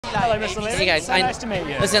Hello, Mr. Lennon. Hey guys, So nice to meet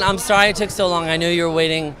you. Listen, I'm sorry it took so long. I knew you were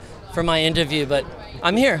waiting for my interview, but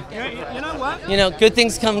I'm here. You know what? You know, good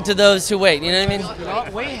things come to those who wait. You know what I mean? You know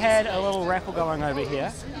what? We had a little raffle going over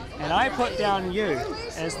here, and I put down you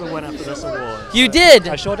as the winner for this award. You did.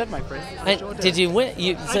 I sure did, my friend. I sure did. Did you win?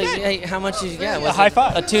 Hey, how much did you get? A high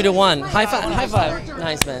five. A 2-to-1. High five. High five.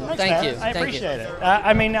 Nice, man. Thanks, Thank man. you. I appreciate it.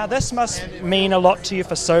 I mean, now this must mean a lot to you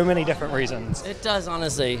for so many different reasons. It does,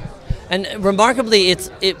 honestly. And remarkably,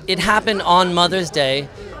 it happened on Mother's Day,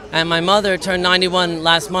 and my mother turned 91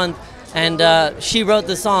 last month, and she wrote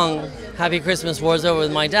the song "Happy Christmas, War's Over"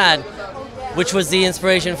 with my dad, which was the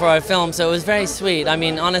inspiration for our film. So it was very sweet. I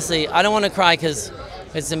mean, honestly, I don't want to cry because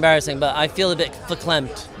it's embarrassing, but I feel a bit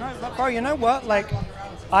verklempt. No, but bro, you know what? Like,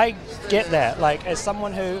 I get that. Like, as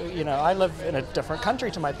someone who, you know, I live in a different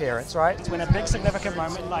country to my parents, right? It's when a big significant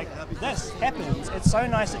moment like this happens. It's so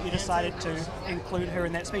nice that you decided to include her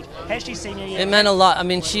in that speech. Has she seen you yet? It meant a lot. I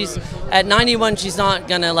mean, she's at 91. She's not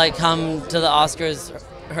gonna like come to the Oscars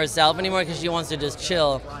herself anymore because she wants to just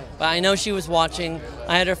chill. But I know she was watching.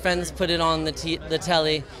 I had her friends put it on the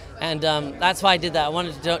telly, and that's why I did that. I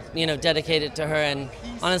wanted to, you know, dedicate it to her, and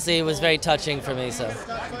honestly, it was very touching for me. So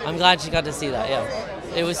I'm glad she got to see that.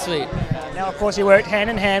 Yeah, it was sweet. Now, of course, you worked hand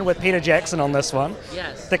in hand with Peter Jackson on this one.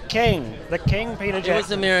 Yes. The King, Peter Jackson. It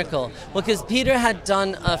was a miracle. Well, because Peter had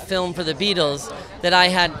done a film for the Beatles that I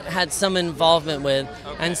had some involvement with,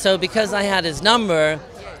 and so because I had his number,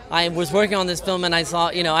 I was working on this film, and I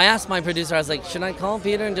saw, you know, I asked my producer, I was like, should I call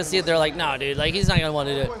Peter and just see if they're like, no, dude, like he's not gonna want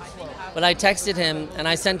to do it. But I texted him and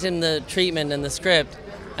I sent him the treatment and the script,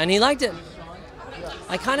 and he liked it.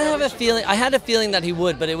 I kind of have a feeling, I had a feeling that he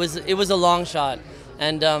would, but it was a long shot,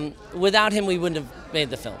 and without him we wouldn't have made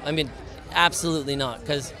the film. I mean, absolutely not,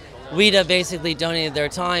 because WIDA basically donated their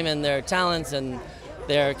time and their talents and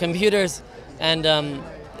their computers, and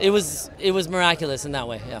it was miraculous in that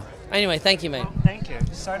way. Yeah. Anyway, thank you, mate. Thank you.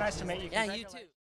 So nice to meet you. Yeah, you too.